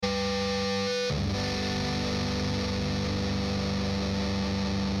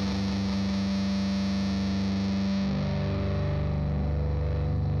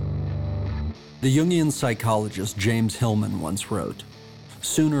The Jungian psychologist James Hillman once wrote,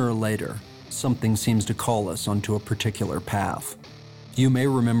 "Sooner or later, something seems to call us onto a particular path. You may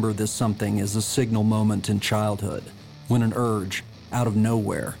remember this something as a signal moment in childhood, when an urge, out of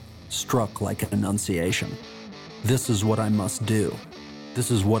nowhere, struck like an annunciation. This is what I must do. This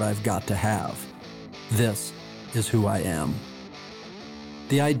is what I've got to have. This is who I am."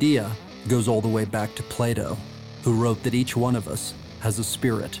 The idea goes all the way back to Plato, who wrote that each one of us has a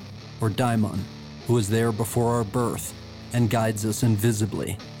spirit, or daimon, who is there before our birth and guides us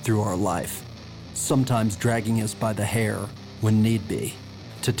invisibly through our life, sometimes dragging us by the hair when need be,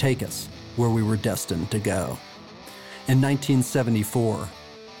 to take us where we were destined to go. In 1974,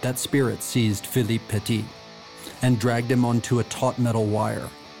 that spirit seized Philippe Petit and dragged him onto a taut metal wire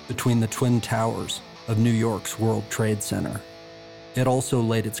between the twin towers of New York's World Trade Center. It also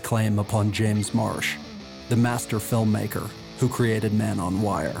laid its claim upon James Marsh, the master filmmaker who created Man on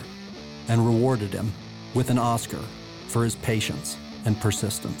Wire, and rewarded him with an Oscar for his patience and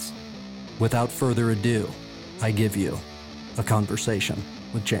persistence. Without further ado, I give you a conversation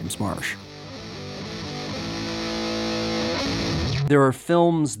with James Marsh. There are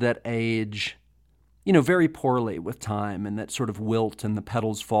films that age, very poorly with time, and that sort of wilt and the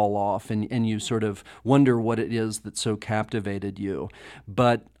petals fall off, and you sort of wonder what it is that so captivated you.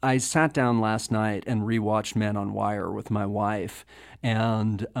 But I sat down last night and rewatched Man on Wire with my wife,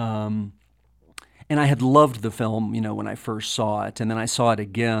 and I had loved the film, when I first saw it, and then I saw it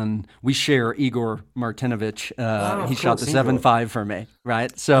again. We share Igor Martinovich. He shot the 7.5 for me,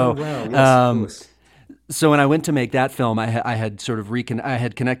 right? So, Yes, of course. So when I went to make that film, I had sort of I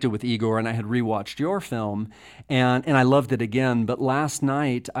had connected with Igor, and I had rewatched your film, and I loved it again. But last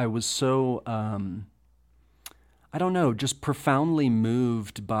night I was so I don't know, just profoundly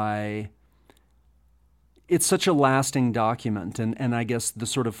moved by. It's such a lasting document, and I guess the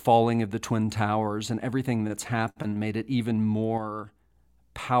sort of falling of the Twin Towers and everything that's happened made it even more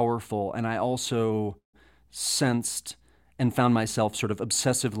powerful. And I also sensed and found myself sort of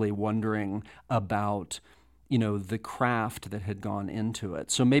obsessively wondering about, the craft that had gone into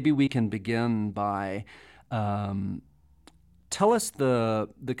it. So maybe we can begin by tell us the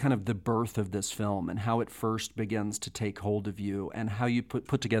kind of the birth of this film and how it first begins to take hold of you and how you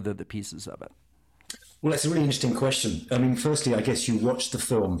put together the pieces of it. Well, that's a really interesting question. I mean, firstly, I guess you watched the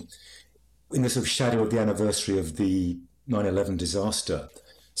film in the sort of shadow of the anniversary of the 9/11 disaster.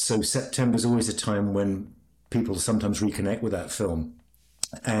 So September is always a time when people sometimes reconnect with that film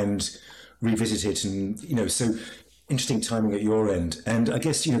and revisit it, and so interesting timing at your end. And I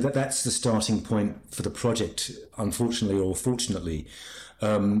guess that's the starting point for the project, unfortunately or fortunately,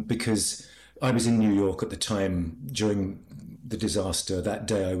 because I was in New York at the time during the disaster. That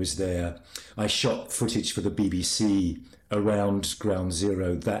day I was there. I shot footage for the BBC around Ground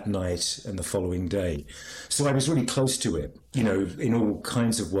Zero that night and the following day. So I was really close to it, in all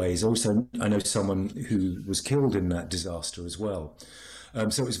kinds of ways. Also, I know someone who was killed in that disaster as well.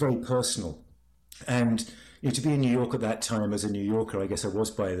 So it was very personal. And to be in New York at that time as a New Yorker, I guess I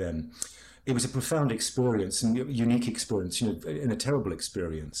was by then, it was a profound experience and a unique experience, and a terrible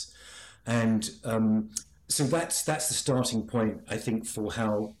experience. And so that's the starting point, I think, for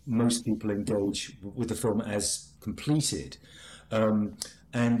how most people engage with the film as completed. And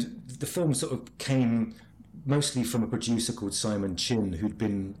the film sort of came mostly from a producer called Simon Chin, who'd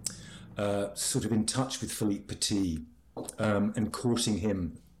been sort of in touch with Philippe Petit and courting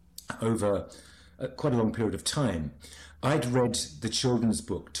him over quite a long period of time. I'd read the children's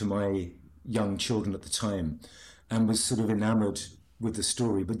book to my young children at the time and was sort of enamored with the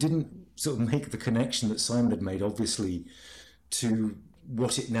story, but didn't sort of make the connection that Simon had made, obviously, to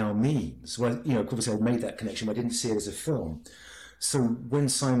what it now means. Well, obviously I made that connection, but I didn't see it as a film. So when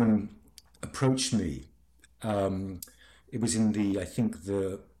Simon approached me, it was in I think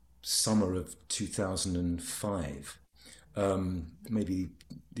the summer of 2005, maybe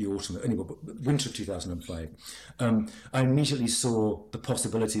the autumn, anyway, winter of 2005. I immediately saw the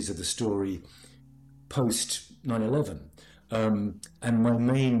possibilities of the story post 9/11. And my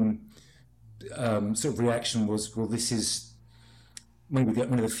main sort of reaction was, well, this is maybe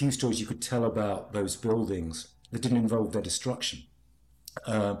one of the few stories you could tell about those buildings that didn't involve their destruction.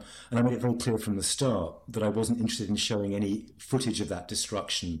 And I made it very clear from the start that I wasn't interested in showing any footage of that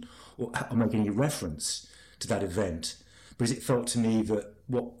destruction or making any reference to that event, because it felt to me that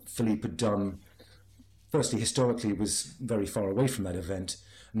what Philippe had done, firstly, historically, was very far away from that event,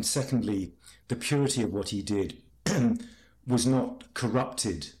 and secondly, the purity of what he did was not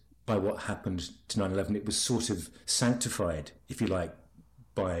corrupted by what happened to 9/11. It was sort of sanctified, if you like,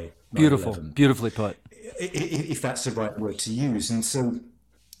 by 9/11. Beautifully put. If that's the right word to use. And so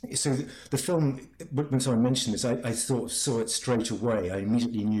So the film, when someone mentioned this, I sort of saw it straight away. I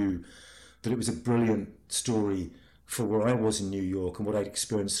immediately knew that it was a brilliant story for where I was in New York and what I'd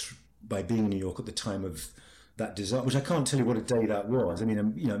experienced by being in New York at the time of that disaster, which I can't tell you what a day that was. I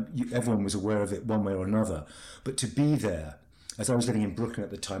mean, everyone was aware of it one way or another, but to be there, as I was living in Brooklyn at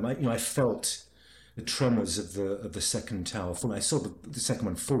the time, I felt the tremors of the second tower fall. I saw the second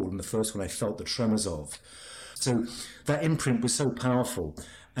one fall, and the first one I felt the tremors of. So that imprint was so powerful,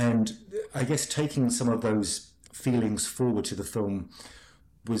 and I guess taking some of those feelings forward to the film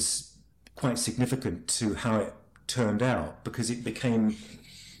was quite significant to how it turned out, because it became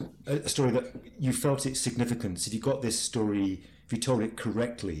a story that you felt its significance. If you got this story, if you told it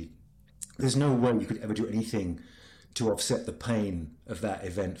correctly, there's no way you could ever do anything to offset the pain of that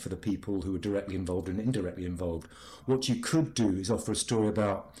event for the people who were directly involved and indirectly involved. What you could do is offer a story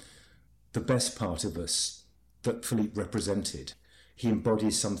about the best part of us that Philippe represented. He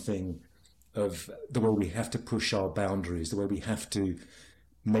embodies something of the way we have to push our boundaries, the way we have to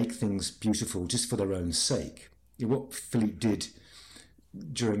make things beautiful just for their own sake. What Philippe did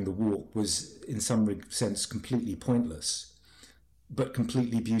during the walk was, in some sense, completely pointless, but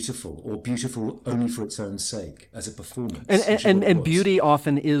completely beautiful, or beautiful only for its own sake as a performance. And beauty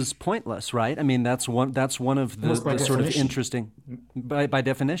often is pointless, right? I mean, that's one of the sort of interesting, by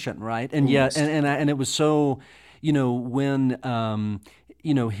definition, right? And yet, and it was so, when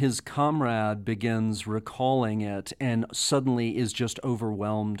his comrade begins recalling it and suddenly is just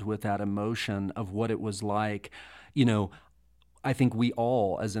overwhelmed with that emotion of what it was like, I think we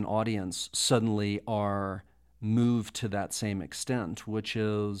all, as an audience, suddenly are moved to that same extent, which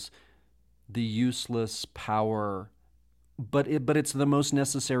is the useless power, but it's the most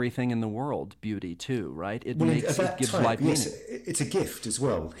necessary thing in the world. Beauty too, right? It gives life meaning. Yes, it's a gift as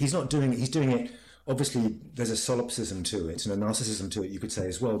well. He's doing it. Obviously, there's a solipsism to it and a narcissism to it, you could say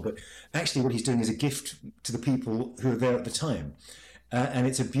as well. But actually, what he's doing is a gift to the people who are there at the time. And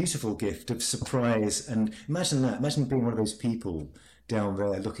it's a beautiful gift of surprise. And imagine that. Imagine being one of those people down there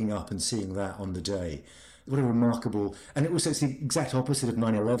looking up and seeing that on the day. What a remarkable... And it was the exact opposite of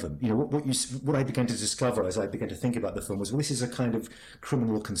 9/11. What I began to discover as I began to think about the film was, well, this is a kind of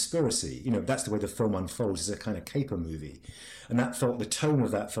criminal conspiracy. That's the way the film unfolds, as a kind of caper movie. And the tone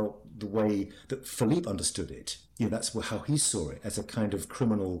of that felt the way that Philippe understood it. That's how he saw it, as a kind of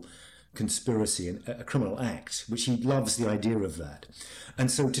criminal conspiracy and a criminal act, which he loves the idea of that. And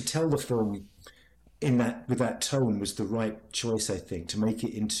so to tell the film with that tone was the right choice, I think, to make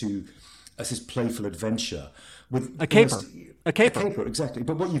it into this playful adventure with a caper, exactly.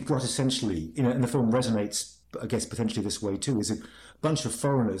 But what you've got essentially, and the film resonates, I guess, potentially this way too, is a bunch of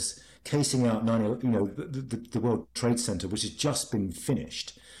foreigners casing out the World Trade Center, which has just been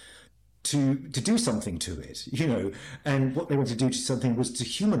finished, to do something to it, and what they wanted to do to something was to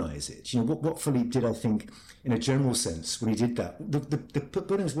humanize it. What Philippe did, I think, in a general sense, when he did that, the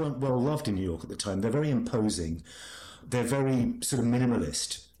buildings weren't well loved in New York at the time. They're very imposing. They're very sort of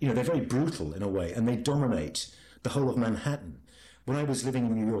minimalist. They're very brutal in a way, and they dominate the whole of Manhattan. When I was living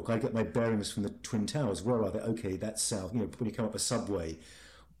in New York, I get my bearings from the Twin Towers. Where are they? Okay, that's south. When you come up a subway,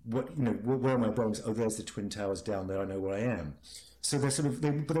 where are my bearings? Oh, there's the Twin Towers down there. I know where I am. So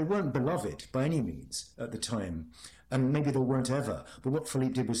but they weren't beloved by any means at the time, and maybe they weren't ever. But what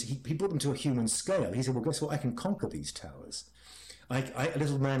Philippe did was he brought them to a human scale. He said, well, guess what? I can conquer these towers. A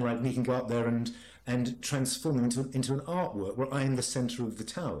little man like me can go up there and transform them into an artwork where I am the centre of the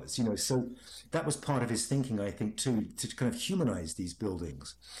towers. So that was part of his thinking, I think, too, to kind of humanize these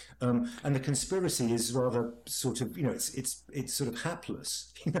buildings. And the conspiracy is rather sort of, it's sort of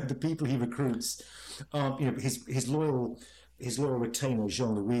hapless. The people he recruits are, his loyal retainer,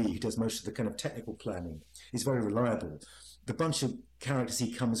 Jean-Louis, who does most of the kind of technical planning, is very reliable. The bunch of characters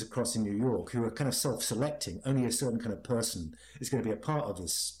he comes across in New York who are kind of self-selecting, only a certain kind of person is going to be a part of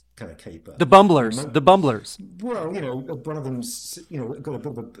this kind of caper. The bumblers. Well, one of them's, got a bit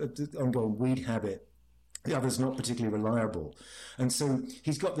of an ongoing weed habit. The other's not particularly reliable. And so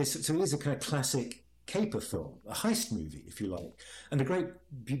he's got this, so it is a kind of classic caper film, a heist movie, if you like. And the great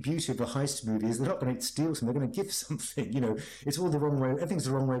beauty of a heist movie is they're not going to steal something, they're going to give something. It's all the wrong way, everything's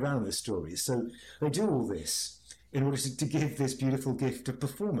the wrong way around in the story. So they do all this in order to give this beautiful gift of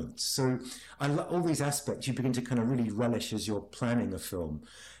performance. So all these aspects you begin to kind of really relish as you're planning a film.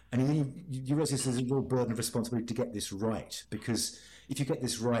 And then you realize there's a real burden of responsibility to get this right, because if you get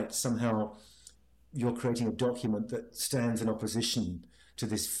this right, somehow you're creating a document that stands in opposition to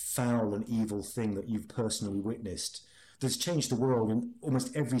this foul and evil thing that you've personally witnessed that's changed the world in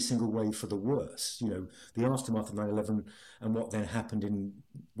almost every single way for the worse. The aftermath of 9/11 and what then happened in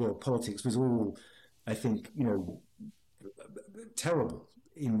world politics was all, I think, terrible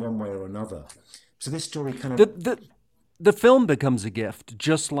in one way or another. So this story kind of... The film becomes a gift,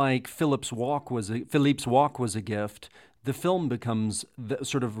 just like Philippe's walk was a gift. The film becomes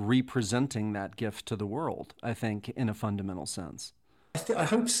sort of representing that gift to the world, I think, in a fundamental sense. I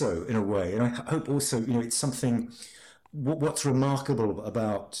hope so, in a way. And I hope also, it's something... What's remarkable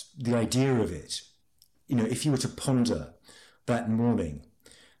about the idea of it, if you were to ponder that morning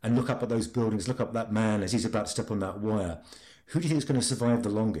and look up at those buildings, look up that man as he's about to step on that wire, who do you think is going to survive the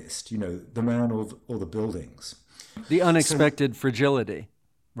longest? The man or the buildings? The unexpected fragility,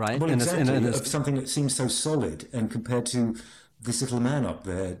 right? Well, exactly, of something that seems so solid, and compared to this little man up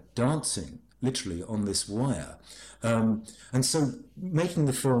there dancing, literally, on this wire. And so making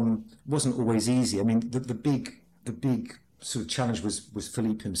the film wasn't always easy. I mean, the big sort of challenge was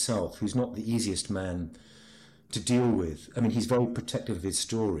Philippe himself, who's not the easiest man to deal with. I mean, he's very protective of his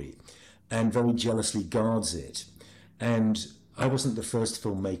story and very jealously guards it. And I wasn't the first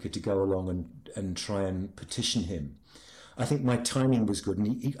filmmaker to go along and try and petition him. I think my timing was good,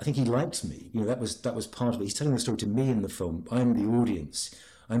 and I think he liked me. That was part of it. He's telling the story to me in the film. I'm the audience.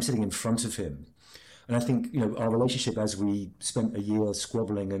 I'm sitting in front of him. And I think, our relationship, as we spent a year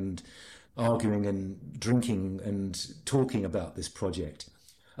squabbling and arguing and drinking and talking about this project,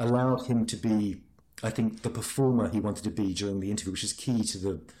 allowed him to be, I think, the performer he wanted to be during the interview, which is key to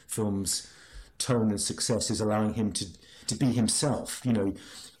the film's tone and success, is allowing him to be himself.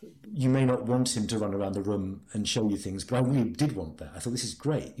 You may not want him to run around the room and show you things, but I really did want that. I thought, this is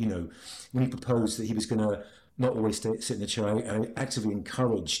great. When he proposed that he was going to not always sit in the chair, I actively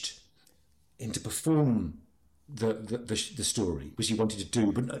encouraged him to perform the story, which he wanted to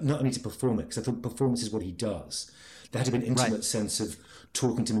do, but not only to perform it, because I thought performance is what he does. There had to be an intimate sense of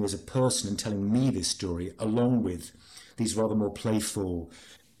talking to me as a person and telling me this story, along with these rather more playful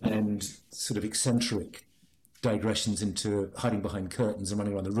and sort of eccentric digressions into hiding behind curtains and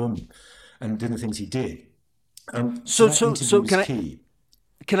running around the room and doing the things he did. So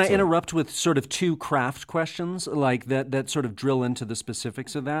can I interrupt with sort of two craft questions, like that sort of drill into the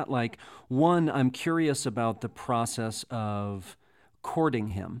specifics of that? Like, one, I'm curious about the process of courting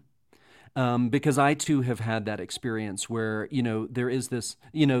him. Because I too have had that experience where, there is this,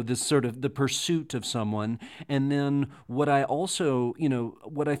 this sort of the pursuit of someone. And then what I also,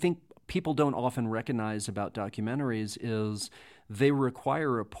 what I think people don't often recognize about documentaries is they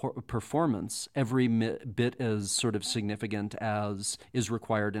require a performance every bit as sort of significant as is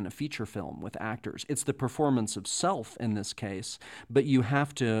required in a feature film with actors. It's the performance of self in this case, but you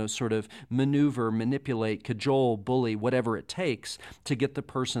have to sort of maneuver, manipulate, cajole, bully, whatever it takes to get the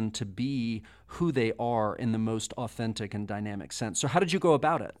person to be who they are in the most authentic and dynamic sense. So how did you go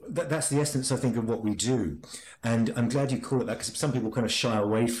about it? That's the essence, I think, of what we do. And I'm glad you call it that, because some people kind of shy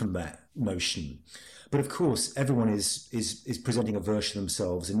away from that notion. But of course, everyone is presenting a version of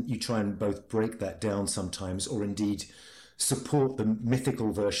themselves, and you try and both break that down sometimes, or indeed support the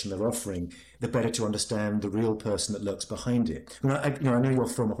mythical version they're offering, the better to understand the real person that lurks behind it. I know your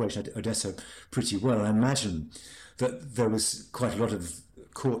film Operation Odessa pretty well, and I imagine that there was quite a lot of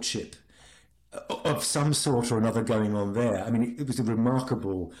courtship of some sort or another going on there. I mean, it was a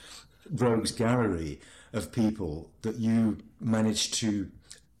remarkable rogues gallery of people that you managed to...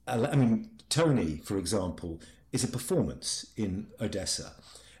 Tony, for example, is a performance in Odessa.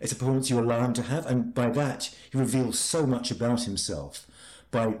 It's a performance you allow him to have, and by that he reveals so much about himself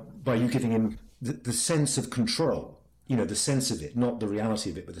by you giving him the sense of control, the sense of it, not the reality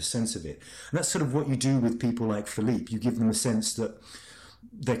of it, but the sense of it. And that's sort of what you do with people like Philippe. You give them a sense that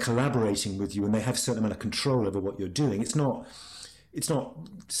they're collaborating with you and they have a certain amount of control over what you're doing. It's not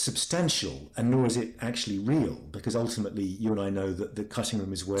substantial, and nor is it actually real, because ultimately you and I know that the cutting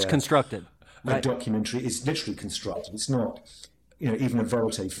room is where it's constructed. A documentary is literally constructed. It's not, even a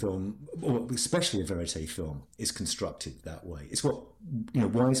verite film, or especially a verite film, is constructed that way. It's what,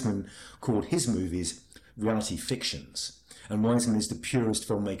 Wiseman called his movies reality fictions. And Wiseman is the purest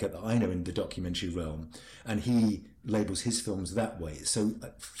filmmaker that I know in the documentary realm, and he labels his films that way. So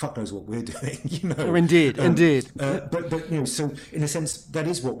fuck knows what we're doing, Indeed. But so in a sense, that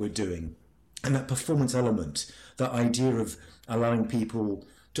is what we're doing. And that performance element, that idea of allowing people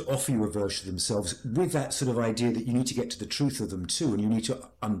to offer you a version of themselves with that sort of idea that you need to get to the truth of them too, and you need to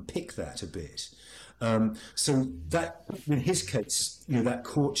unpick that a bit. So that, in his case, that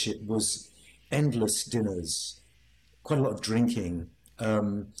courtship was endless dinners, quite a lot of drinking, a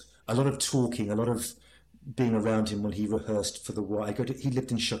lot of talking, a lot of being around him when he rehearsed for the Y. He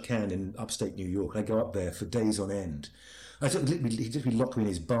lived in Shokan in upstate New York. I go up there for days on end. He literally locked me in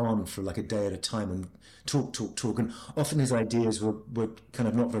his barn for like a day at a time and talk. And often his ideas were kind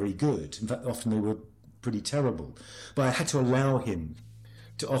of not very good. In fact, often they were pretty terrible. But I had to allow him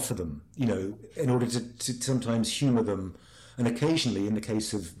to offer them, in order to sometimes humour them, and occasionally, in the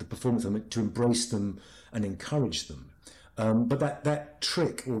case of the performance of them, to embrace them and encourage them. But that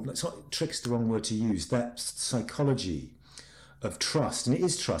trick, or it's not, trick's the wrong word to use, that psychology of trust, and it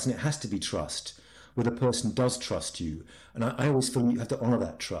is trust, and it has to be trust, where the person does trust you. And I always feel you have to honour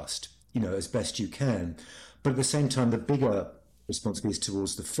that trust, as best you can. But at the same time, the bigger responsibility is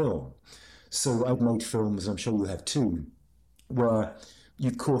towards the film. So I've made films, and I'm sure you have too, where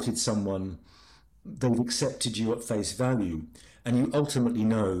you've courted someone, they've accepted you at face value, and you ultimately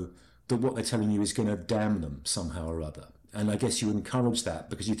know that what they're telling you is going to damn them somehow or other. And I guess you encourage that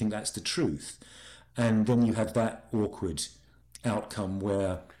because you think that's the truth. And then you have that awkward outcome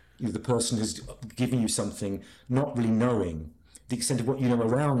where the person has given you something, not really knowing the extent of what you know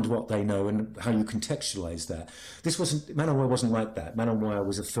around what they know and how you contextualize that. Man on Wire wasn't like that. Man on Wire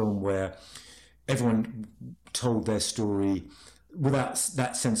was a film where everyone told their story without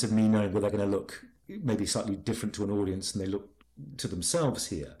that sense of me knowing where they're going to look maybe slightly different to an audience than they look to themselves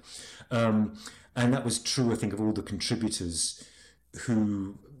here. And that was true, I think, of all the contributors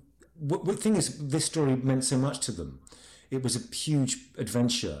who... The thing is, this story meant so much to them. It was a huge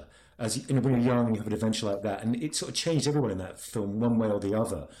adventure. When you're young and you have an adventure like that, and it sort of changed everyone in that film, one way or the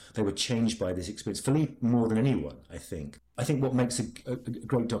other. They were changed by this experience. Philippe more than anyone, I think. I think what makes a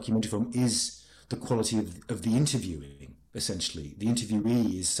great documentary film is the quality of the interviewing, essentially. The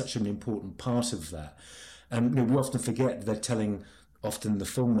interviewee is such an important part of that. And we often forget they're telling often the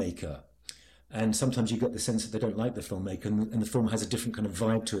filmmaker. And sometimes you get the sense that they don't like the filmmaker, and the film has a different kind of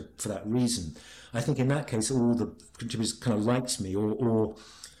vibe to it for that reason. I think in that case, all the contributors kind of liked me or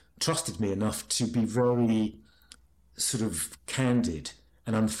trusted me enough to be very sort of candid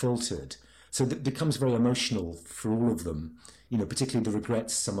and unfiltered. So it becomes very emotional for all of them, particularly the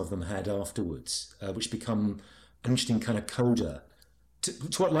regrets some of them had afterwards, which become an interesting kind of coda to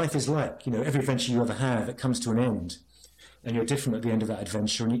what life is like. Every adventure you ever have, it comes to an end, and you're different at the end of that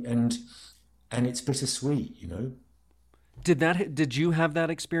adventure, and it's bittersweet, Did you have that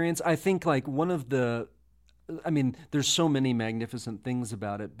experience? I think there's so many magnificent things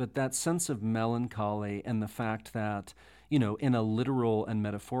about it, but that sense of melancholy and the fact that, in a literal and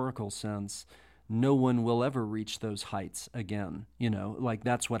metaphorical sense, no one will ever reach those heights again.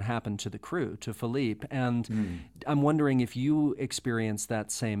 That's what happened to the crew, to Philippe. And I'm wondering if you experienced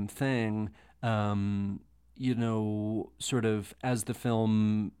that same thing, sort of as the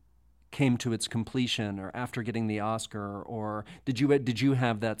film came to its completion or after getting the Oscar, or did you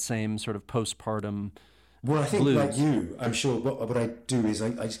have that same sort of postpartum Well, I think blues? like you, I'm sure what I do is I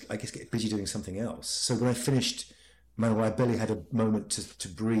guess get busy doing something else. So when I finished Man on Wire, I barely had a moment to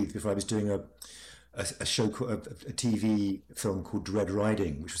breathe before I was doing a show, a TV film called Red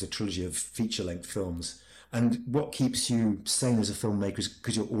Riding, which was a trilogy of feature-length films. And what keeps you sane as a filmmaker is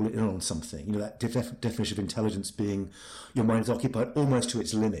because you're all in on something. That definition of intelligence being your mind is occupied almost to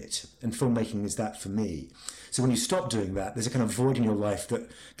its limit. And filmmaking is that for me. So when you stop doing that, there's a kind of void in your life that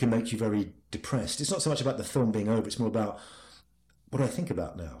can make you very depressed. It's not so much about the film being over, it's more about what do I think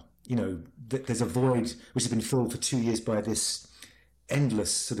about now? There's a void which has been filled for 2 years by this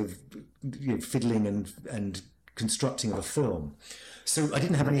endless sort of fiddling and constructing of a film. So I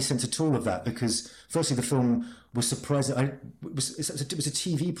didn't have any sense at all of that because, firstly, the film was surprising. It was a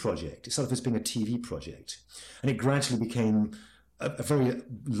TV project. It started off as being a TV project, and it gradually became a very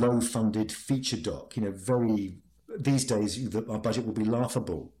low-funded feature doc. These days our budget will be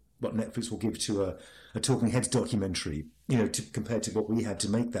laughable. What Netflix will give to a Talking Heads documentary, compared to what we had to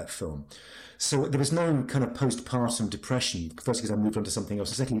make that film. So there was no kind of postpartum depression, firstly because I moved on to something else,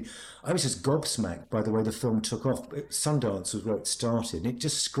 and secondly, I was just gobsmacked by the way the film took off. Sundance was where it started, and it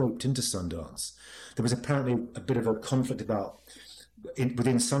just scraped into Sundance. There was apparently a bit of a conflict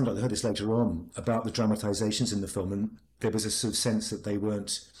within Sundance, I heard this later on, about the dramatizations in the film, and there was a sort of sense that they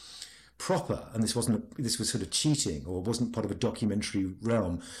weren't proper, and this was sort of cheating or wasn't part of a documentary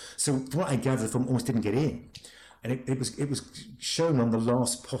realm. So from what I gather, the film almost didn't get in. And it was shown on the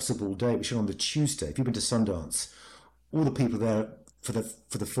last possible day. It was shown on the Tuesday. If you've been to Sundance, all the people there for the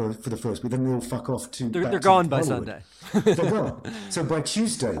first week, then they all fuck off to. They're gone by Sunday. They're gone. So by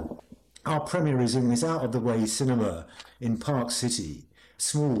Tuesday, our premiere is in this out of the way cinema in Park City,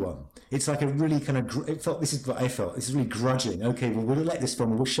 small one. It's like a really kind of. This is what I felt. This is really grudging. Okay, well we'll let this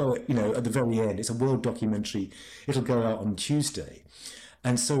film. We'll show it. At the very end. It's a world documentary. It'll go out on Tuesday.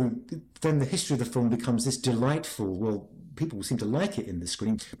 And so then the history of the film becomes this delightful, well, people seem to like it in the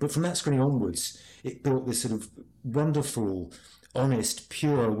screen, but from that screen onwards, it built this sort of wonderful, honest,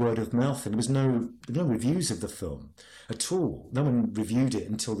 pure word of mouth. And there was no reviews of the film at all. No one reviewed it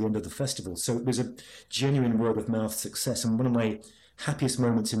until the end of the festival. So it was a genuine word of mouth success. And one of my happiest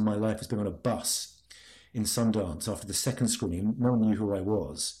moments in my life was being on a bus in Sundance after the second screening. No one knew who I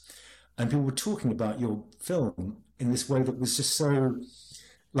was. And people were talking about your film in this way that was just so,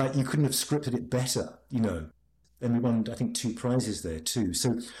 like, you couldn't have scripted it better, you know. And we won, I think, 2 prizes there too.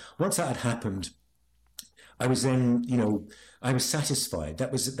 So once that had happened, I was then, you know, I was satisfied.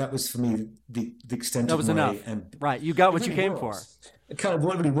 That was for me the extent that of was my enough. Right, you got what you came for. It kind of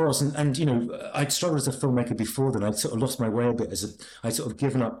what it really was, and you know, I'd struggled as a filmmaker before then. I'd sort of lost my way a bit I'd sort of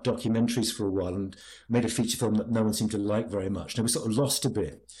given up documentaries for a while and made a feature film that no one seemed to like very much. And I was sort of lost a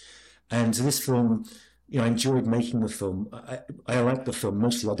bit. And so this film, you know, I enjoyed making the film. I like the film.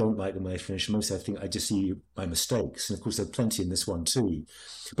 Mostly I don't like them when I finish. Mostly I think I just see my mistakes. And of course there are plenty in this one too.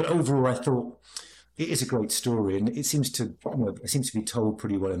 But overall I thought it is a great story, and it seems to, you know, it seems to be told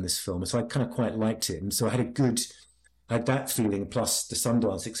pretty well in this film. So I kind of quite liked it. And so I had that feeling plus the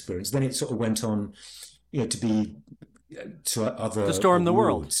Sundance experience. Then it sort of went on, you know, to other to storm the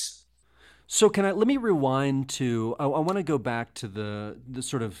world. awards. So let me rewind to, I want to go back to the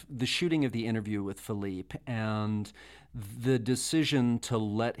sort of the shooting of the interview with Philippe and the decision to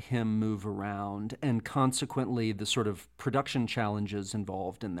let him move around, and consequently the sort of production challenges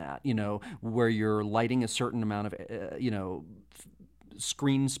involved in that, you know, where you're lighting a certain amount of, you know,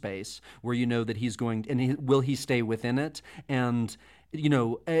 screen space where you know that he's going, and will he stay within it? And you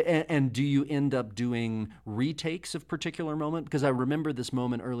know, and do you end up doing retakes of particular moment? Because I remember this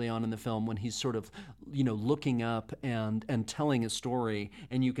moment early on in the film when he's sort of, you know, looking up and telling a story,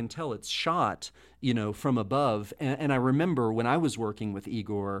 and you can tell it's shot, you know, from above. And I remember when I was working with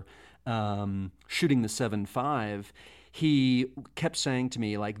Igor, shooting the 7.5, he kept saying to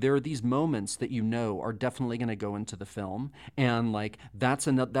me, like, there are these moments that you know are definitely going to go into the film, and like that's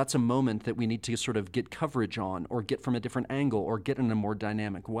a moment that we need to sort of get coverage on, or get from a different angle, or get in a more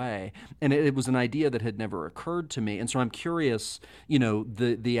dynamic way. And it was an idea that had never occurred to me, and so I'm curious, you know,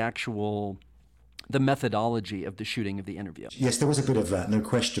 the actual the methodology of the shooting of the interview. Yes, there was a bit of that, no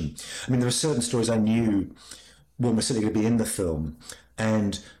question. I mean, there were certain stories I knew were certainly going to be in the film,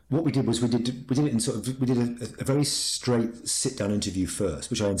 and what we did was we did it in sort of, we did a very straight sit-down interview first,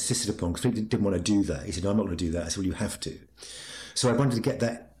 which I insisted upon because he didn't want to do that. He said, no, I'm not going to do that. I said, well, you have to. So I wanted to get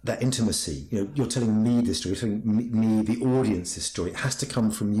that intimacy. You know, you're telling me this story, you're telling me, the audience, this story. It has to come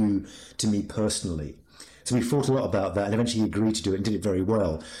from you to me personally. So we thought a lot about that, and eventually he agreed to do it and did it very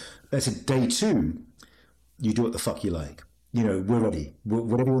well. I said, day 2, you do what the fuck you like. You know, we're ready.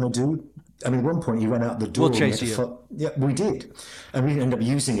 Whatever you want to do. I mean, at one point he ran out the door. We'll chase you. Yeah, we did, and we ended up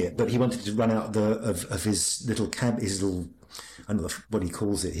using it. But he wanted to run out of his little cab, his little, I don't know what he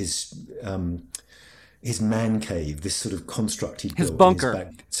calls it, his man cave, this sort of construct he built. His bunker. In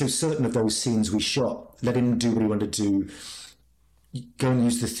his back. So certain of those scenes we shot, let him do what he wanted to do. Go and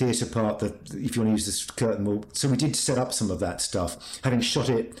use the theatre part. If you want to use this curtain wall. So we did set up some of that stuff, having shot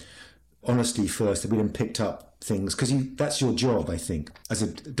it honestly first. That we then picked up things, because that's your job, I think, as a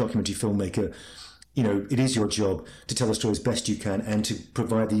documentary filmmaker. You know, it is your job to tell the story as best you can and to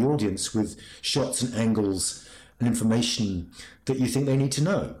provide the audience with shots and angles and information that you think they need to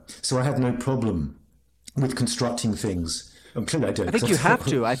know. So I have no problem with constructing things. Clearly I don't. I think you have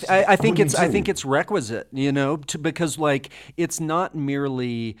to. I think it's requisite, you know, because like it's not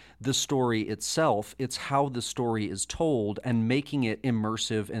merely the story itself; it's how the story is told and making it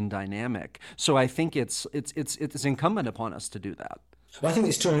immersive and dynamic. So I think it's incumbent upon us to do that. Well, I think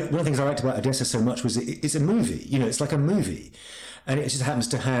it's true. One of the things I liked about Odessa so much was it's a movie. You know, it's like a movie, and it just happens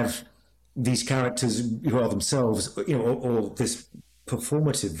to have these characters who are themselves, you know, or this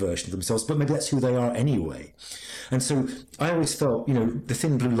performative version of themselves, but maybe that's who they are anyway. And so I always felt, you know, The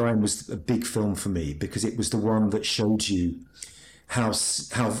Thin Blue Line was a big film for me because it was the one that showed you how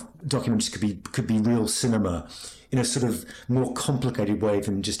documentaries could be real cinema in a sort of more complicated way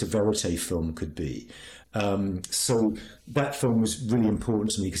than just a verite film could be. So that film was really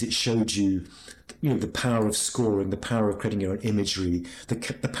important to me because it showed you, you know, the power of scoring, the power of creating your own imagery,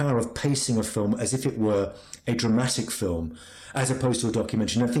 the power of pacing a film as if it were a dramatic film, as opposed to a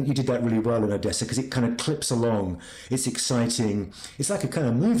documentary. And I think you did that really well in Odessa because it kind of clips along. It's exciting. It's like a kind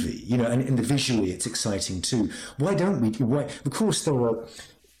of movie, you know, and in the visually it's exciting too. Why don't we? Of course,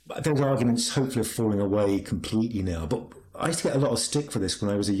 those arguments hopefully are falling away completely now. But I used to get a lot of stick for this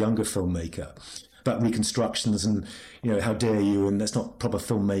when I was a younger filmmaker, about reconstructions and, you know, how dare you, and that's not proper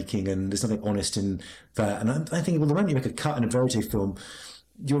filmmaking and there's nothing honest in that. And I think, well, the moment you make a cut in a verite film,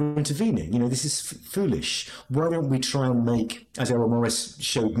 you're intervening. You know, this is foolish. Why don't we try and make, as Errol Morris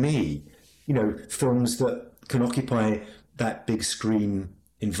showed me, you know, films that can occupy that big screen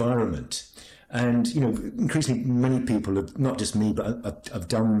environment? And, you know, increasingly many people have, not just me, but have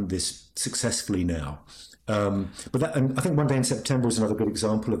done this successfully now. But that, and I think One Day in September is another good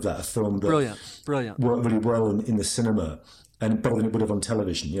example of that, a film that Brilliant. worked really well in the cinema and better than it would have on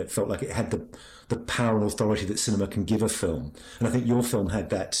television. You know, it felt like it had the power and authority that cinema can give a film. And I think your film had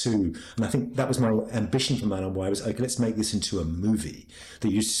that too. And I think that was my ambition for Man on Wire, was, okay, let's make this into a movie,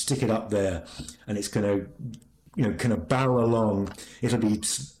 that you stick it up there and it's going to, you know, kind of barrel along. It'll be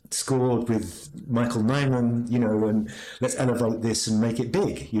scored with Michael Nyman, you know, and let's elevate this and make it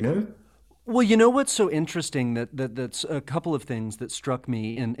big, you know? Well, you know what's so interesting, that's a couple of things that struck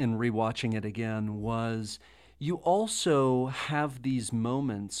me in rewatching it again was you also have these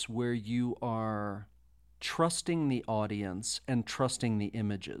moments where you are trusting the audience and trusting the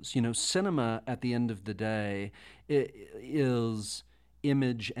images. You know, cinema at the end of the day is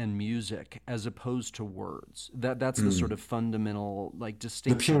image and music as opposed to words. That's the sort of fundamental like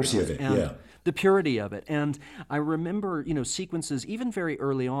distinction. The purity of it, yeah. The purity of it. And I remember, you know, sequences even very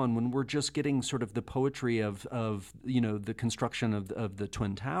early on when we're just getting sort of the poetry of you know, the construction of the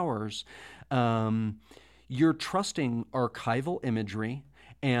Twin Towers. You're trusting archival imagery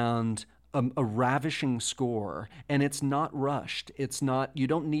and a ravishing score, and it's not rushed. It's not, you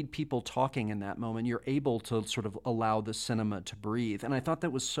don't need people talking in that moment. You're able to sort of allow the cinema to breathe. And I thought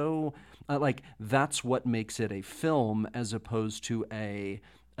that was so, like, that's what makes it a film as opposed to a,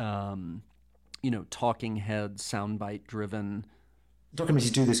 you know, talking head, soundbite driven.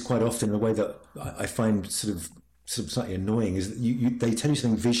 Documentaries do this quite often in a way that I find sort of slightly annoying, is that they tell you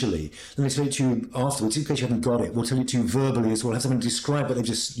something visually, then they tell it to you afterwards, in case you haven't got it, we'll tell it to you verbally as well, have someone describe what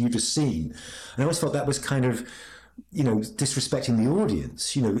you've just seen. And I always felt that was kind of, you know, disrespecting the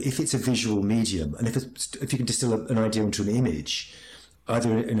audience. You know, if it's a visual medium, and if you can distill an idea into an image,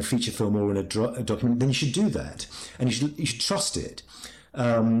 either in a feature film or in a document, then you should do that, and you should trust it.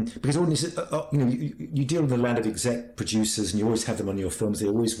 Because audiences, you know, you deal in the land of exec producers, and you always have them on your films. They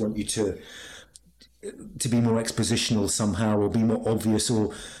always want you to be more expositional somehow, or be more obvious,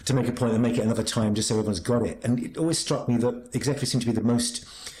 or to make a point and make it another time just so everyone's got it. And it always struck me that executives seem to be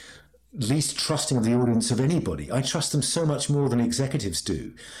the least trusting of the audience of anybody. I trust them so much more than executives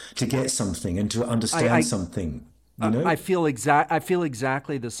do to get something and to understand something. You know? I feel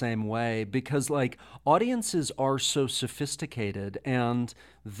exactly the same way, because like audiences are so sophisticated and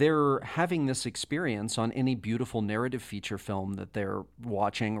they're having this experience on any beautiful narrative feature film that they're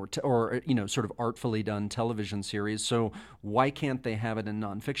watching, or you know, sort of artfully done television series. So why can't they have it in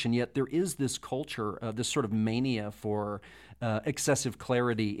nonfiction? Yet there is this culture, this sort of mania for excessive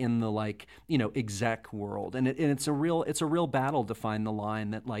clarity in the, like, you know, exec world, and it's a real battle to find the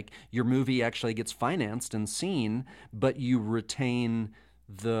line that like your movie actually gets financed and seen, but you retain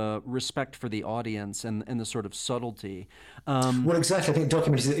the respect for the audience and the sort of subtlety. Well, exactly. I think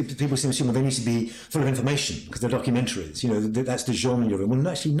documentaries, people seem to assume they need to be full of information because they're documentaries. You know, that's the genre you're in. Well,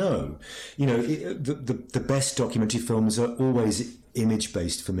 actually, no. You know, the best documentary films are always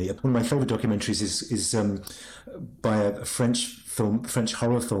image-based for me. One of my favourite documentaries is by a French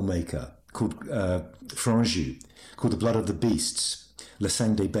horror filmmaker called Franju, called The Blood of the Beasts. Le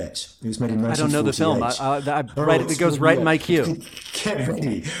Sang des Bêtes. It was made in 1948. I don't know the film. It goes right in my queue. Get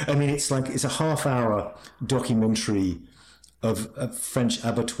ready. I mean, it's a half-hour documentary of a French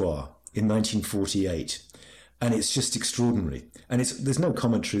abattoir in 1948, and it's just extraordinary. And there's no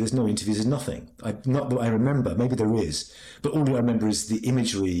commentary, there's no interviews, there's nothing. Not that I remember. Maybe there is, but all I remember is the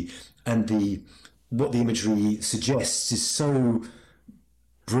imagery, and what the imagery suggests is so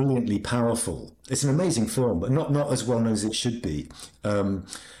brilliantly powerful. It's an amazing film, but not as well known as it should be.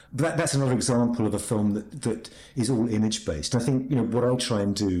 But that's another example of a film that is all image based. I think, you know, what I try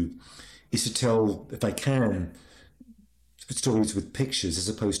and do is to tell, if I can, stories with pictures as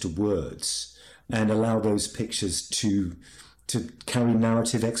opposed to words, and allow those pictures to carry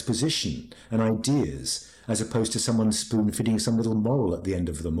narrative exposition and ideas, as opposed to someone spoon-feeding some little moral at the end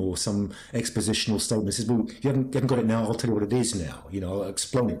of them, or some expositional statement says, well, you haven't got it now, I'll tell you what it is now, you know, I'll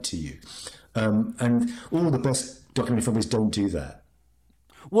explain it to you. And all the best documentary filmmakers don't do that.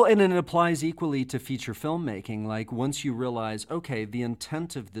 Well, and it applies equally to feature filmmaking. Like, once you realize, okay, the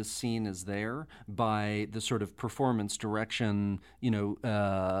intent of this scene is there by the sort of performance direction, you know,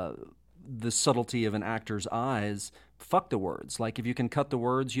 the subtlety of an actor's eyes, fuck the words. Like, if you can cut the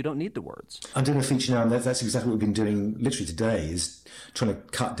words, you don't need the words. I'm doing a feature now, and that's exactly what we've been doing literally today, is trying to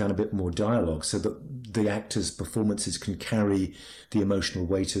cut down a bit more dialogue so that the actors' performances can carry the emotional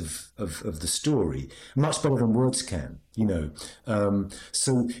weight of the story much better than words can, you know.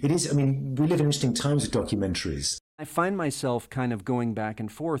 So it is, I mean, we live in interesting times with documentaries. I find myself kind of going back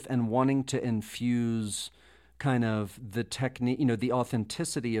and forth and wanting to infuse kind of the technique, you know, the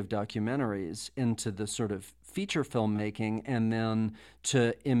authenticity of documentaries into the sort of feature filmmaking, and then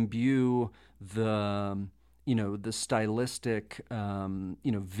to imbue the the stylistic,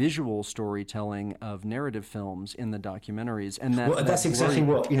 visual storytelling of narrative films in the documentaries, and that's exactly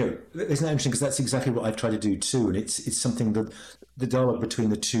what isn't that interesting? Because that's exactly what I've tried to do too, and it's something that the dialogue between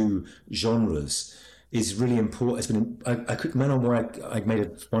the two genres is really important. It's been I could Man on Wire. I made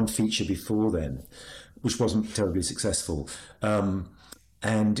one feature before then, which wasn't terribly successful,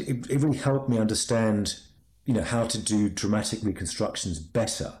 and it really helped me understand how to do dramatic reconstructions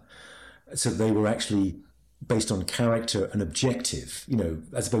better, so they were actually based on character and objective,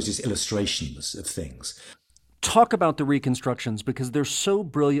 as opposed to just illustrations of things. Talk about the reconstructions, because they're so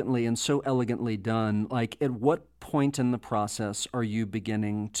brilliantly and so elegantly done. Like, at what point in the process are you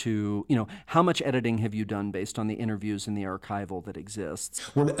beginning to, how much editing have you done based on the interviews and the archival that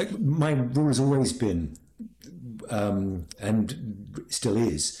exists? Well, my rule has always been, and still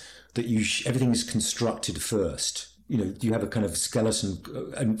is, that everything is constructed first. You have a kind of skeleton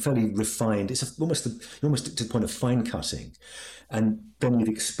and fairly refined. It's almost to the point of fine cutting, and then you've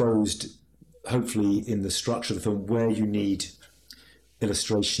exposed, hopefully, in the structure of the film where you need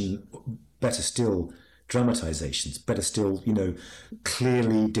illustration, better still, dramatizations, better still,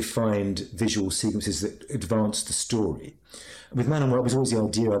 clearly defined visual sequences that advance the story. With Man on Wire, it was always the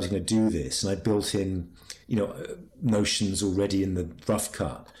idea I was going to do this, and I built in, notions already in the rough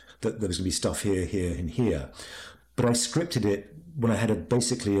cut that there was going to be stuff here, here, and here. But I scripted it when I had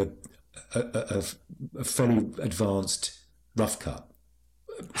basically a fairly advanced rough cut.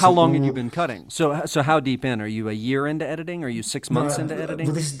 How long have you been cutting? So how deep in? Are you a year into editing? Are you 6 months into editing?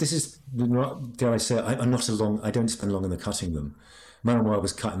 Well, this is, dare I say, I'm not so long. I don't spend long in the cutting room. Man on Wire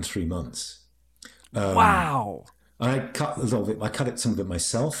was cut in 3 months. Wow. I cut a lot of it. I cut some of it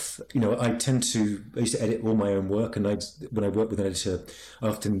myself. I used to edit all my own work, and when I work with an editor, I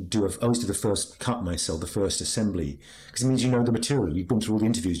often I always do the first cut myself, the first assembly, because it means you know the material. You've been through all the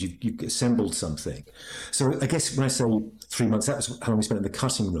interviews. You've assembled something. So I guess when I say 3 months, that was how long we spent in the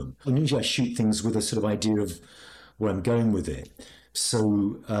cutting room. And usually I shoot things with a sort of idea of where I'm going with it.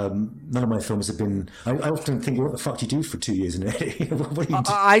 So none of my films have been. I often think, what the fuck do you do for 2 years in editing? What do you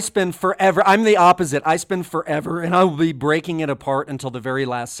do? I spend forever. I'm the opposite. I spend forever, and I will be breaking it apart until the very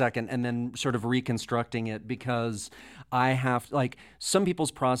last second, and then sort of reconstructing it, because I have, like, some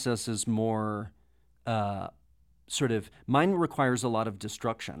people's process is more mine requires a lot of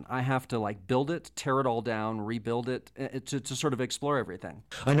destruction. I have to build it, tear it all down, rebuild it to sort of explore everything.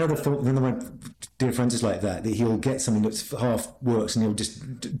 I know one of my dear friends is like that he'll get something that's half works and he'll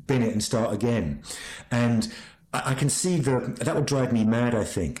just bin it and start again. And I can see that would drive me mad, I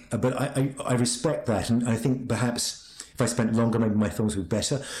think. But I respect that, and I think perhaps if I spent longer, maybe my films would be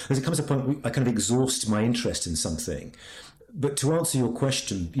better. Because it comes to a point where I kind of exhaust my interest in something. But to answer your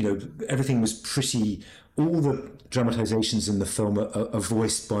question, everything was pretty. All the dramatizations in the film are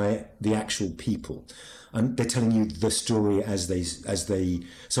voiced by the actual people, and they're telling you the story as they.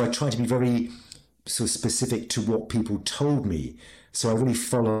 So I try to be very sort of specific to what people told me. So I really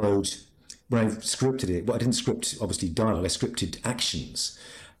followed when I scripted it. Well, I didn't script obviously dialogue. I scripted actions,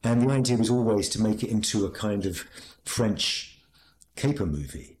 and the idea was always to make it into a kind of French caper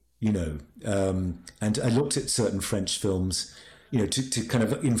movie. And I looked at certain French films. To kind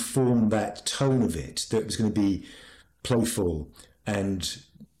of inform that tone of it, that it was going to be playful and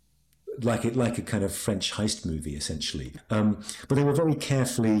like a kind of French heist movie, essentially. But they were very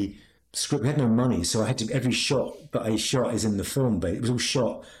carefully scripted. We had no money, so every shot that I shot is in the film, but it was all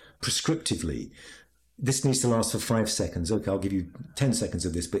shot prescriptively. This needs to last for 5 seconds. Okay, I'll give you 10 seconds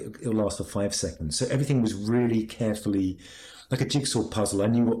of this, but it'll last for 5 seconds. So everything was really carefully, like a jigsaw puzzle. I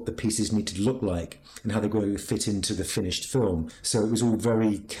knew what the pieces needed to look like and how they were going to fit into the finished film. So it was all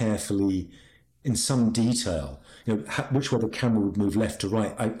very carefully, in some detail, which way the camera would move left to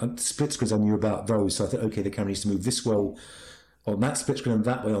right. Split screens, I knew about those. So I thought, okay, the camera needs to move this way on that split screen and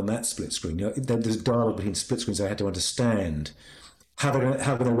that way on that split screen. There's a dialogue between split screens I had to understand. How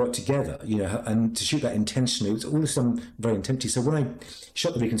they're going to work together, and to shoot that intentionally, it was all some very intentionally. So when I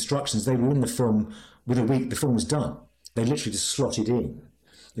shot the reconstructions, they were in the film within a week. The film was done. They literally just slotted in.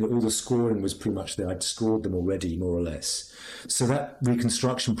 All the scoring was pretty much there. I'd scored them already, more or less. So that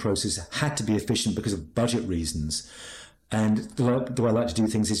reconstruction process had to be efficient because of budget reasons. And the way I like to do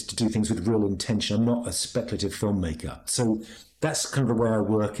things is to do things with real intention. I'm not a speculative filmmaker. So that's kind of the way I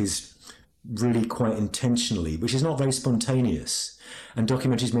work, is really quite intentionally, which is not very spontaneous. And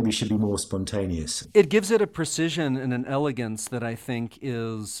documentaries maybe should be more spontaneous. It gives it a precision and an elegance that I think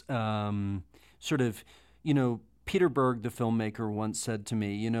is sort of, Peter Berg, the filmmaker, once said to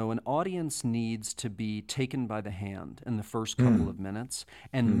me, an audience needs to be taken by the hand in the first couple of minutes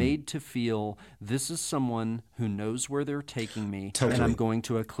and made to feel this is someone who knows where they're taking me, Totally. and I'm going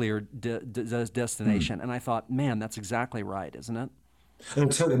to a clear destination. And I thought, man, that's exactly right, isn't it? Oh,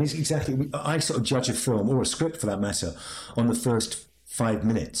 totally. I mean, it's exactly. I sort of judge a film, or a script for that matter, on the first 5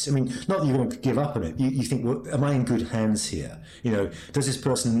 minutes. I mean, not that you're going to give up on it. You think, well, am I in good hands here? Does this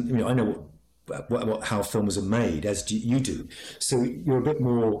person? I know how films are made, as you do. So you're a bit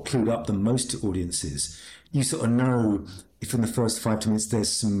more clued up than most audiences. You sort of know if in the first 5 minutes there's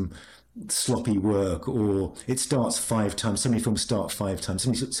some sloppy work, or it starts 5 times. So many films start 5 times.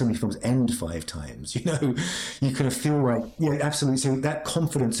 So many films end 5 times. You kind of feel like, absolutely. So that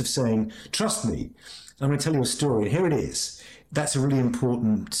confidence of saying, trust me, I'm going to tell you a story, and here it is. That's a really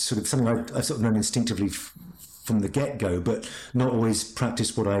important sort of something I've sort of known instinctively from the get-go, but not always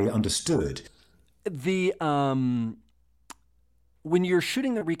practiced what I understood. When you're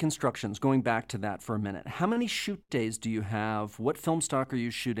shooting the reconstructions, going back to that for a minute, how many shoot days do you have? What film stock are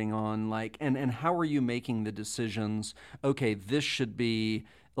you shooting on? And how are you making the decisions? Okay, this should be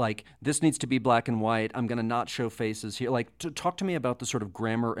this needs to be black and white. I'm going to not show faces here. Talk to me about the sort of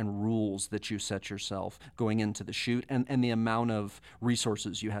grammar and rules that you set yourself going into the shoot, and the amount of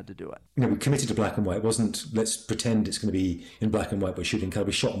resources you had to do it. We committed to black and white. It wasn't, let's pretend it's going to be in black and white, we're shooting color.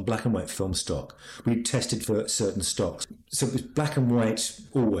 We shot on black and white film stock. We tested for certain stocks. So it was black and white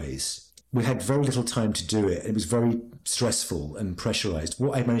always. We had very little time to do it. It was very stressful and pressurized.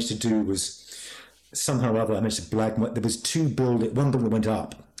 What I managed to do was, somehow or other, I managed to black and white. There was one building that went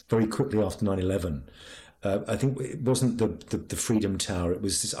up very quickly after 9/11. I think it wasn't the Freedom Tower. It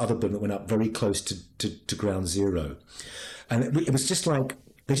was this other building that went up very close to ground zero. And it was just like,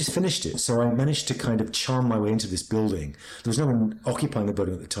 they just finished it. So I managed to kind of charm my way into this building. There was no one occupying the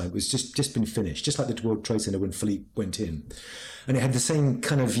building at the time. It was just been finished, just like the World Trade Center when Philippe went in. And it had the same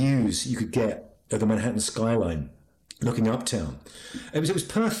kind of views you could get of the Manhattan skyline looking uptown. It was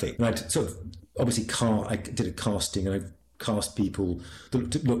perfect. And I'd sort of, obviously, I did a casting, and I cast people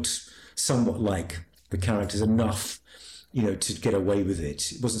that looked somewhat like the characters enough, to get away with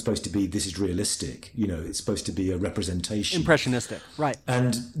it. It wasn't supposed to be, this is realistic. It's supposed to be a representation. Impressionistic, right.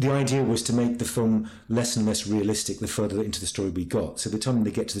 And the idea was to make the film less and less realistic the further into the story we got. So by the time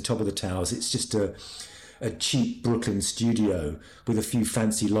they get to the top of the towers, it's just a cheap Brooklyn studio with a few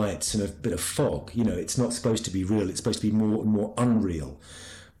fancy lights and a bit of fog. It's not supposed to be real. It's supposed to be more and more unreal.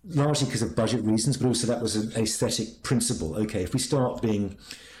 Largely because of budget reasons, but also that was an aesthetic principle. Okay, if we start being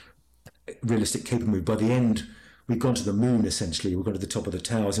realistic, capable, by the end, we've gone to the moon, essentially. We've gone to the top of the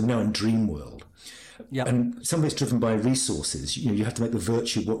towers, and we're now in dream world. Yep. And some of it's driven by resources. You have to make the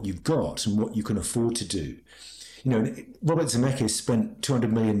virtue of what you've got and what you can afford to do. Robert Zemeckis spent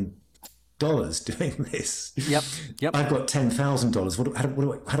 $200 million doing this. Yep. I've got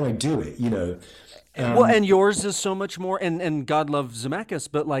 $10,000. How do I do it? And yours is so much more, and God love Zemeckis,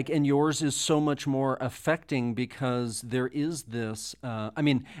 but and yours is so much more affecting because there is this,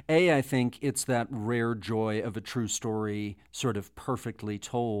 I think it's that rare joy of a true story sort of perfectly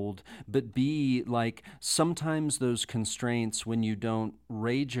told, but B, sometimes those constraints, when you don't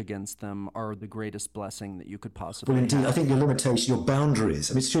rage against them, are the greatest blessing that you could possibly have. Well, indeed, I think your limitation, your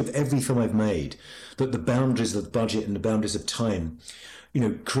boundaries, it's true of every film I've made, that the boundaries of the budget and the boundaries of time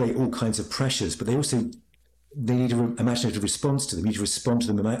create all kinds of pressures, but they need an imaginative response to them. You need to respond to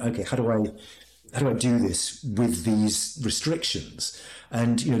them. Okay, how do I do this with these restrictions?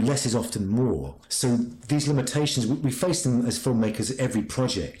 And less is often more. So these limitations, we face them as filmmakers at every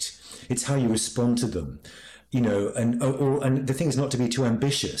project. It's how you respond to them, and the thing is not to be too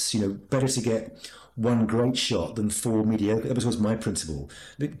ambitious. Better to get one great shot than 4 mediocre. That was my principle.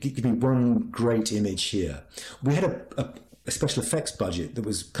 It could be one great image here. We had a special effects budget that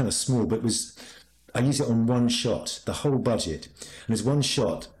was kind of small, but I used it on one shot, the whole budget. And there's one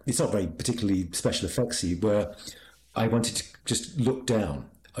shot, it's not very particularly special effectsy, where I wanted to just look down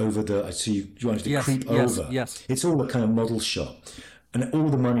over so you wanted to creep over. Yes. It's all a kind of model shot. And all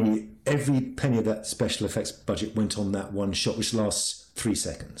the money, every penny of that special effects budget went on that one shot, which lasts 3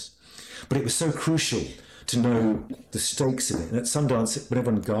 seconds. But it was so crucial to know the stakes of it. And at Sundance, when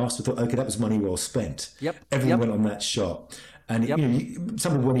everyone gasped, I thought, okay, that was money well spent. Yep. Everything went on that shot. And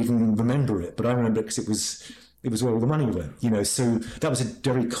some people won't even remember it, but I remember it because it was where all the money went. So that was a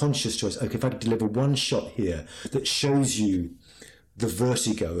very conscious choice. Okay, if I could deliver one shot here that shows you the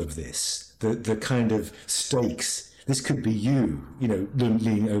vertigo of this, the kind of stakes, this could be you,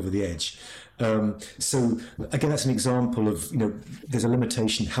 leaning over the edge. So again, that's an example of, there's a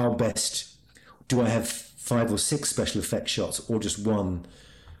limitation. How best do I have 5 or 6 special effects shots or just one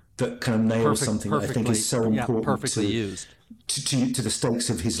that kind of nails something that I think is so important perfectly used. To the stakes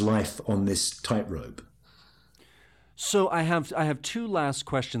of his life on this tightrope. So I have two last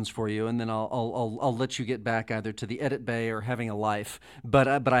questions for you, and then I'll let you get back either to the edit bay or having a life. But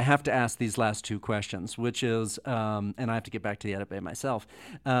I have to ask these last two questions, which is, and I have to get back to the edit bay myself.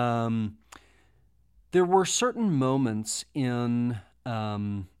 There were certain moments in,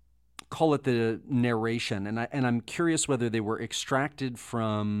 call it the narration, and I'm curious whether they were extracted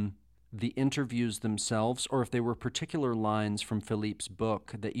from the interviews themselves, or if they were particular lines from Philippe's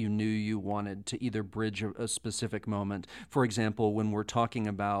book that you knew you wanted to either bridge a specific moment. For example, when we're talking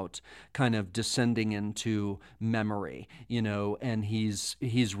about kind of descending into memory, and he's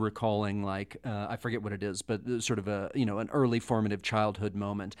recalling I forget what it is, but sort of an early formative childhood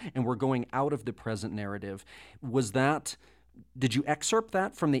moment, and we're going out of the present narrative. Did you excerpt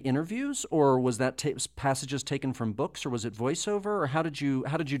that from the interviews, or was that passages taken from books, or was it voiceover, or how did you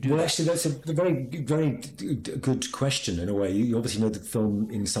do that? Well, actually, that's a very, very good question in a way. You obviously know the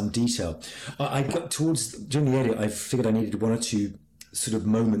film in some detail. I got during the edit, I figured I needed one or two sort of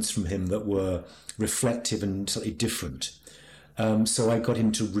moments from him that were reflective and slightly different. So I got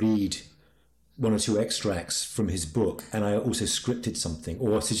him to read one or two extracts from his book, and I also scripted something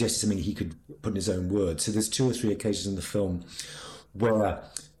or suggested something he could put in his own words. So there's 2 or 3 occasions in the film where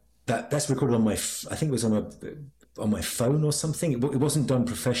that's recorded on I think it was on my phone or something. It wasn't done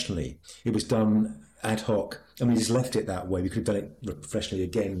professionally. It was done ad hoc. I mean, we just left it that way. We could have done it professionally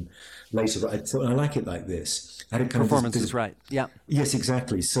again later, but I thought, I like it like this. I had Performance is right. Yeah. Yes,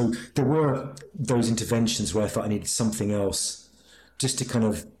 exactly. So there were those interventions where I thought I needed something else just to kind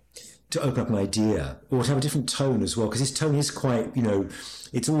of to open up an idea, or to have a different tone as well, because his tone is quite,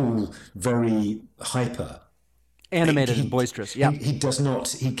 it's all very hyper. Animated and boisterous, yeah. He does not,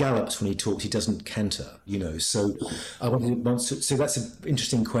 he gallops when he talks, he doesn't canter, so I wanted, so that's an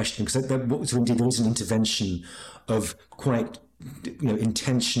interesting question, because indeed there is an intervention of quite,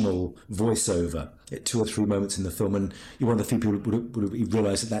 intentional voiceover at 2 or 3 moments in the film, and you're one of the few people who would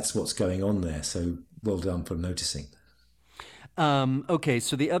realise that that's what's going on there, so well done for noticing. Okay,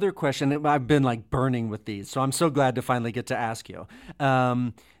 so the other question, I've been burning with these, so I'm so glad to finally get to ask you.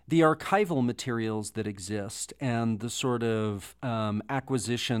 The archival materials that exist and the sort of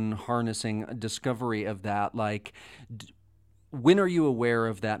acquisition, harnessing, discovery of that, when are you aware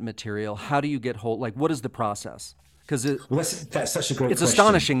of that material? How do you get hold? What is the process? Because that's such a great question. It's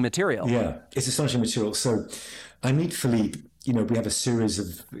astonishing material. Yeah, it's astonishing material. So I meet Philippe. We have a series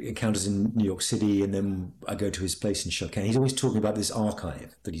of encounters in New York City, and then I go to his place in Chopin. He's always talking about this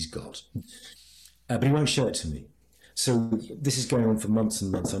archive that he's got, but he won't show it to me. So this is going on for months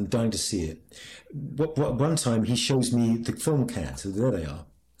and months. I'm dying to see it. One time he shows me the film cans, so there they are,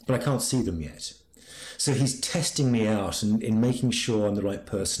 but I can't see them yet. So he's testing me out and in making sure I'm the right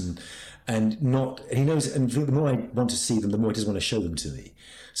person, and he knows. And the more I want to see them, the more he doesn't want to show them to me.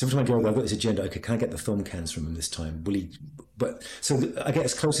 So every time I go, I've got this agenda. Okay, can I get the film cans from him this time? Will he? But so I get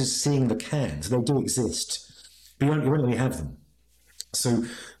as close as seeing the cans. They do exist, but you won't really have them. So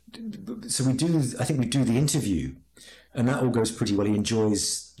we do. I think we do the interview, and that all goes pretty well. He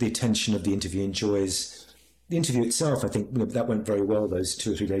enjoys the attention of the interview. Enjoys the interview itself. I think that went very well. Those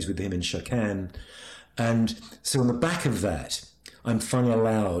 2 or 3 days with him in Chopin, and so on the back of that, I'm finally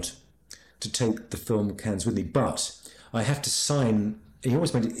allowed to take the film cans with me, but I have to sign. He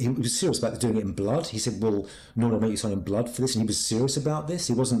was serious about doing it in blood. He said, well, no, I'll make you sign in blood for this. And he was serious about this.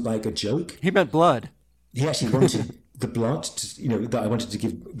 He wasn't like a joke. He meant blood. He actually wanted the blood, that I wanted to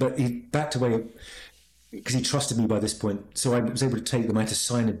give. But he backed away because he trusted me by this point. So I was able to take them. I had to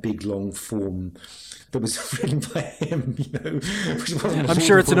sign a big, long form that was written by him, Which wasn't I'm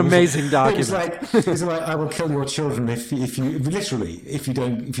sure it's an amazing document. It was like, I will kill your children if you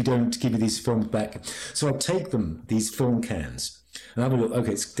don't give me these films back. So I take them, these film cans, and I have a look.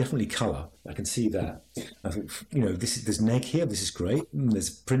 Okay, it's definitely colour. I can see that. I think, there's an egg here. This is great. There's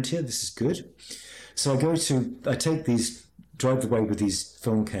a print here. This is good. So I take these, drive away with these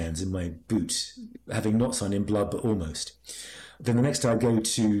film cans in my boot, having not signed in blood, but almost. Then the next day I go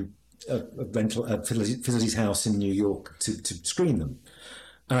to a facility's house in New York to screen them.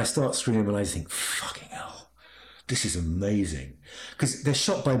 And I start screening them and I think, fucking hell, this is amazing. Because they're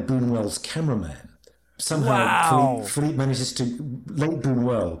shot by Buñuel's cameraman. Somehow wow. Philippe manages to, late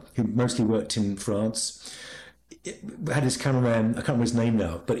Buñuel, who mostly worked in France, had his cameraman, I can't remember his name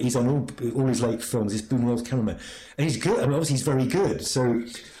now, but he's on all his late films, this Buñuel's cameraman. And he's good, obviously he's very good. So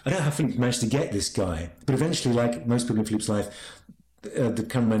I don't know how Philippe managed to get this guy, but eventually, like most people in Philippe's life, the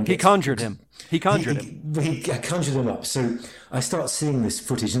cameraman He conjured him. He conjured him up. So I start seeing this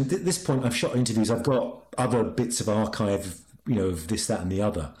footage, and at this point I've shot interviews, I've got other bits of archive of this, that, and the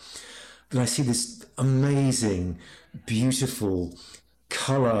other. Then I see this amazing, beautiful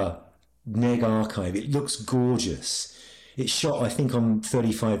colour neg archive. It looks gorgeous. It's shot, I think, on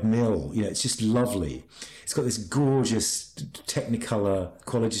 35mm. It's just lovely. It's got this gorgeous Technicolor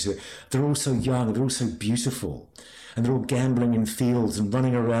quality to it. They're all so young. They're all so beautiful. And they're all gambling in fields and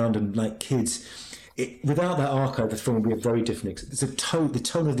running around and like kids. Without that archive, the film would be a very different. The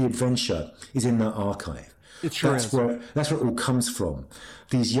tone of the adventure is in that archive. It sure is. That's where it all comes from.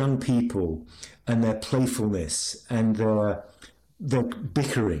 These young people and their playfulness and their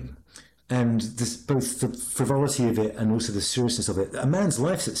bickering, and this, both the frivolity of it and also the seriousness of it. A man's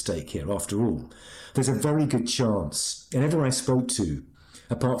life's at stake here, after all. There's a very good chance, and everyone I spoke to,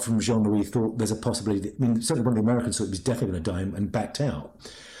 apart from Jean-Louis, thought there's a possibility. Certainly one of the Americans thought he was definitely going to die and backed out.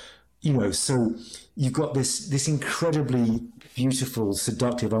 So you've got this incredibly beautiful,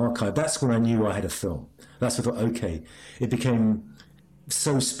 seductive archive. That's when I knew I had a film. That's when I thought, okay, it became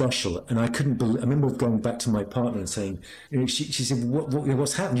so special, and I couldn't believe. I remember going back to my partner and saying, she said,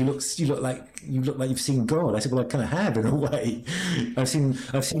 "What's happened? You look like you've seen God." I said, "Well, I kind of have in a way. I've seen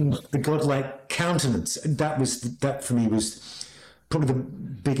the godlike countenance." And that for me was probably the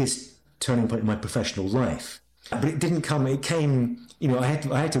biggest turning point in my professional life. But it didn't come. It came. I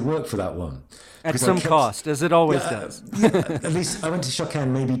had to work for that one at some cost, as it always does. At least I went to Shokan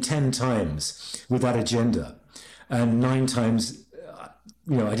maybe 10 times with that agenda, and 9 times.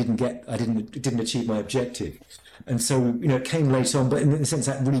 I didn't achieve my objective. And so, it came later on, but in the sense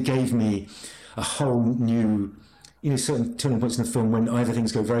that really gave me a whole new, certain turning points in the film when either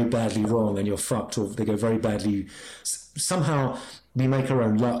things go very badly wrong and you're fucked, or they go very badly. Somehow we make our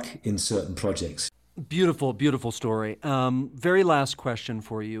own luck in certain projects. Beautiful, beautiful story. Very last question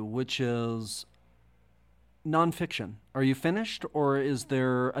for you, which is nonfiction. Are you finished, or is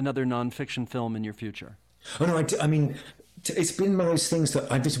there another nonfiction film in your future? Oh, no, it's been one of those things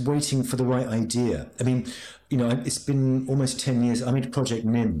that I'm just waiting for the right idea. It's been almost 10 years. I made Project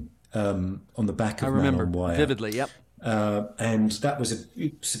Nim on the back of Man on Wire. Vividly, yep. And that was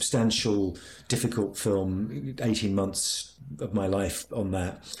a substantial, difficult film, 18 months of my life on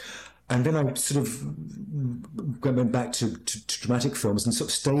that. And then I sort of went back to dramatic films and sort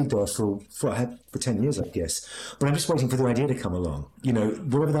of stayed there for 10 years, I guess. But I'm just waiting for the idea to come along.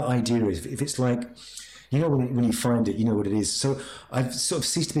 Whatever that idea is, if it's like, when you find it, you know what it is. So I've sort of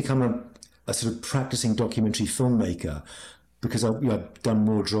ceased to become a sort of practicing documentary filmmaker, because I've done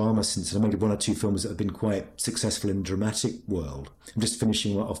more drama since. I made 1 or 2 films that have been quite successful in the dramatic world. I'm just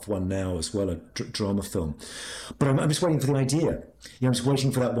finishing off one now as well, a drama film. But I'm just waiting for the idea. I'm just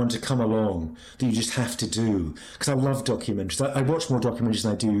waiting for that one to come along that you just have to do. Because I love documentaries. I watch more documentaries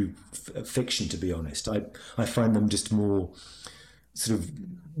than I do fiction, to be honest. I find them just more sort of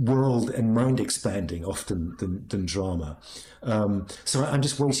world and mind expanding often than drama. So I'm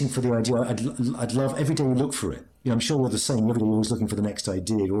just waiting for the idea. I'd love, every day you look for it. I'm sure we're the same. Every day you're always looking for the next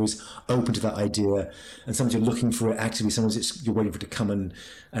idea. You're always open to that idea, and sometimes you're looking for it actively. Sometimes you're waiting for it to come and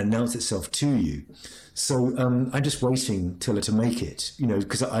announce itself to you. So I'm just waiting till to make it,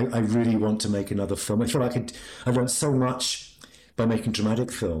 because I really want to make another film. I feel like I've learned so much by making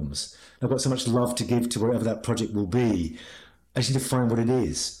dramatic films. I've got so much love to give to whatever that project will be. I just need to find what it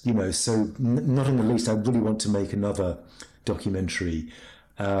is, so not in the least, I really want to make another documentary,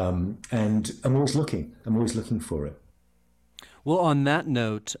 and I'm always looking for it. Well, on that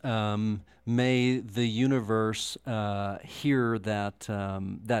note, may the universe hear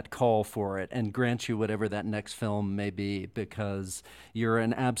that call for it and grant you whatever that next film may be, because you're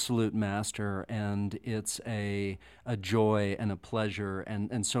an absolute master, and it's a joy and a pleasure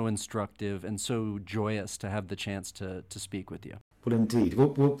and so instructive and so joyous to have the chance to speak with you. Well, indeed.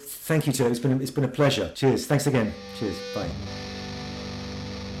 Well, thank you, Joe. It's been a pleasure. Cheers. Thanks again. Cheers. Bye.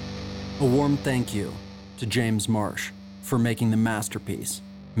 A warm thank you to James Marsh for making the masterpiece,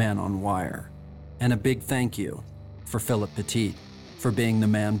 Man on Wire. And a big thank you for Philippe Petit for being the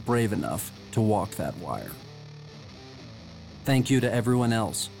man brave enough to walk that wire. Thank you to everyone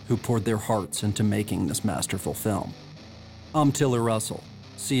else who poured their hearts into making this masterful film. I'm Tiller Russell.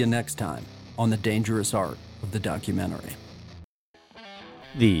 See you next time on The Dangerous Art of the Documentary.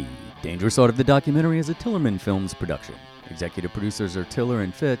 The Dangerous Art of the Documentary is a Tillerman Films production. Executive producers are Tiller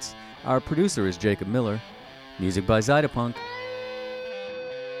and Fitz. Our producer is Jacob Miller. Music by Zytopunk.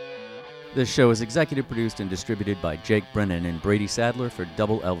 This show is executive produced and distributed by Jake Brennan and Brady Sadler for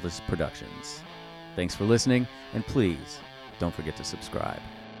Double Elvis Productions. Thanks for listening, and please don't forget to subscribe.